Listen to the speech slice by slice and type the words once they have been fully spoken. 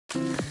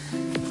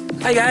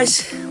Hi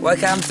guys,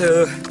 welcome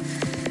to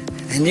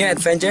a new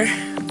adventure.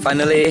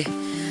 Finally,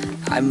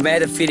 I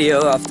made a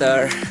video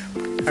after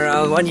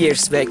around 1 year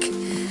back,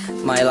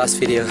 my last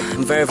video.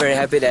 I'm very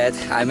happy that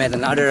I made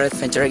another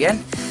adventure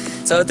again.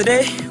 So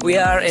today we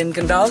are in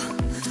Kendal.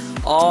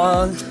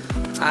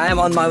 I'm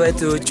on my way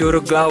to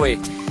Curug Glawe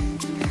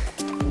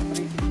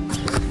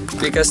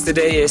because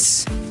today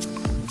is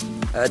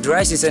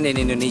dry season in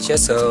Indonesia,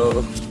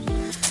 so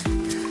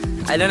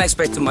I don't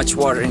expect too much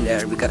water in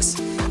there because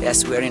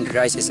yes, we're in the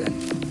dry season.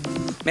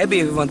 Maybe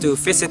if you want to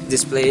visit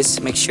this place,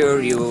 make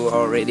sure you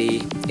are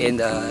already in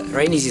the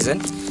rainy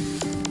season.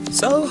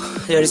 So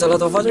there is a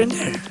lot of water in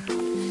there.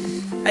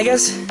 I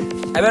guess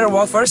I better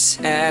walk first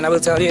and I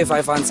will tell you if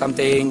I find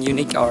something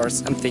unique or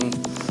something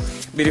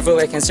beautiful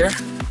I can share.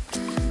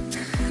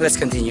 Let's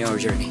continue our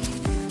journey.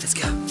 Let's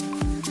go.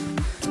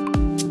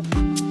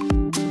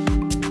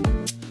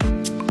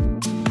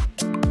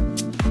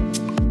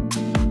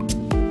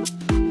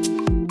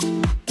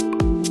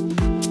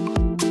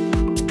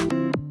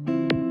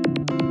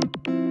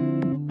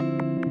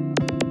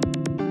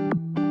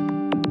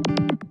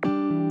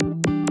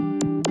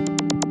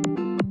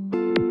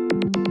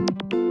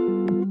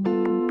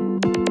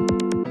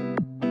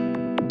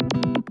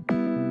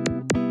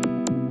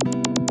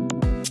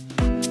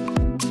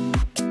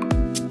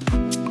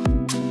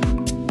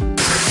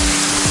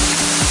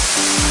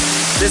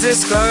 This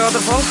is Glawe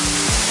Waterfall,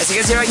 as you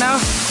can see right now.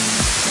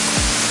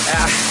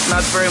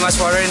 Not very much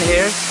water in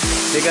here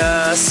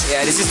because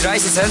this is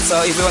dry season, so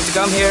if you want to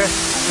come here,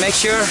 make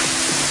sure,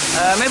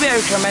 maybe I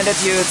recommended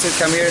you to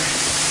come here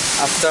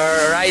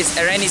after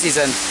rainy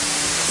season.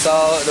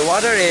 So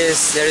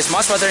there is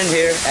much water in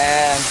here,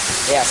 and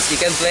yes, you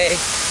can play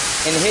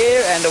in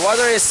here and the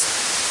water is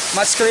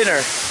much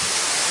cleaner.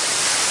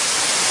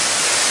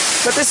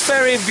 But it's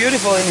very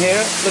beautiful in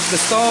here. Look,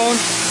 the stone,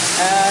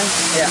 and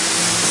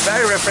it's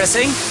very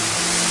refreshing.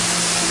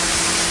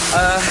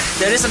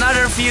 There is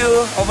another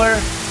view over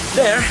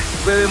there.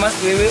 We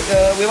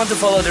want to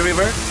follow the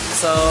river.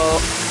 So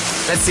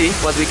let's see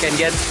what we can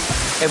get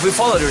if we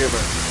follow the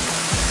river.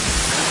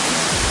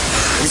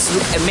 This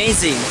looks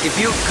amazing. If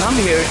you come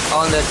here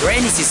on the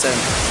rainy season,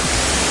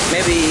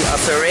 maybe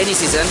after rainy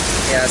season,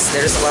 yes,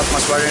 there is a lot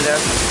much water in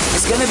there.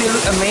 It's gonna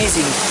look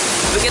amazing.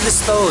 Look at the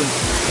stone.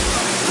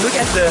 Look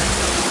at the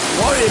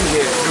water in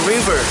here, the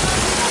river.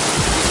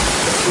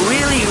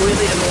 Really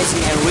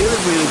amazing and really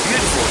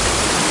beautiful.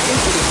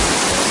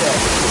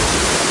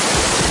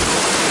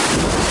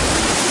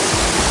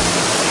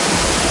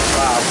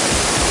 Wow.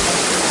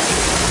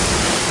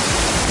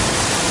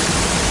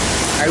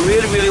 I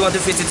really want to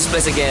visit this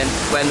place again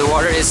when the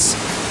water is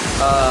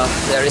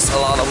there is a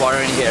lot of water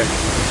in here.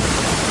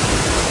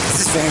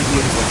 This is very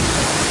beautiful.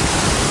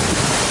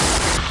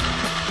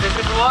 This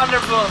is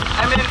wonderful.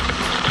 I mean,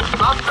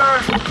 after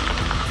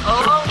a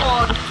long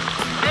walk,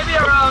 maybe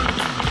around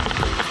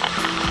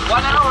 1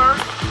 hour,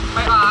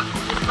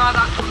 it's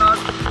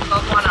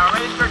not 1 hour,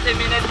 maybe 30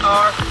 minutes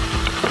or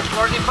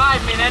 45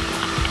 minutes,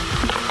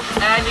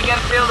 and you can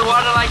feel the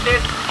water like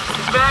this.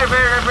 It's very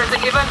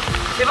refreshing.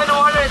 Even the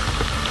water is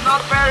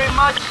not very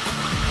much,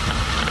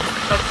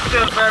 but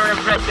still very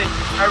refreshing.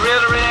 I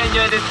really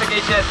enjoy this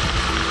vacation.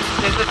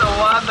 This is a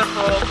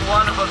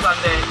wonderful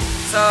Sunday.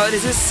 So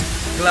this is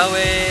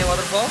Glawe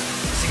Waterfall.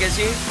 As you can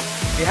see,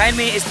 behind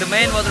me is the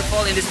main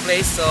waterfall in this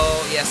place. So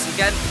yes, you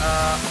can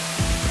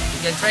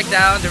track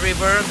down the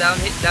river down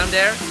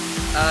there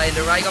in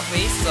the right of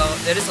me. So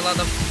there is a lot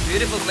of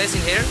beautiful place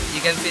in here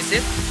you can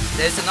visit.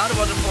 There is another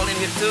waterfall in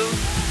here too,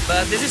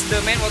 but this is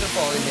the main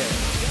waterfall in here.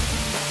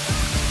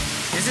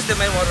 This is the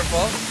main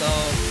waterfall. So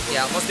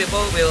yeah, most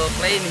people will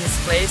play in this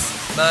place,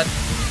 but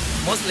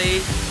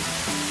mostly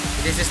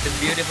this is the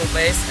beautiful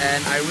place,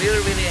 and I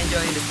really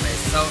enjoy this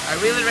place. So I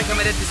really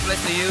recommended this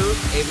place to you.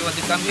 If you want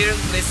to come here,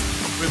 please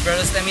prepare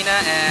your stamina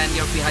and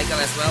your vehicle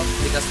as well,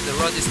 because the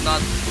road is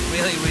not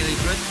really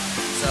good.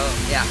 So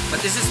yeah,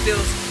 but this is still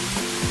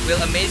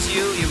will amaze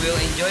you. You will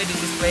enjoy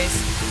this place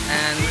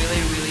and really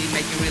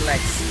make you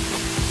relax.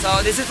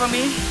 So this is for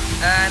me,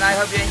 and I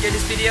hope you enjoyed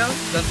this video.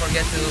 Don't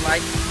forget to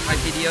like my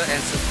video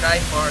and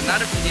subscribe for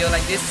another video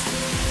like this.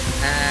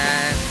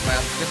 And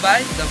well,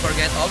 goodbye. Don't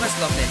forget, always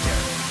love nature.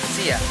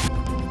 See ya.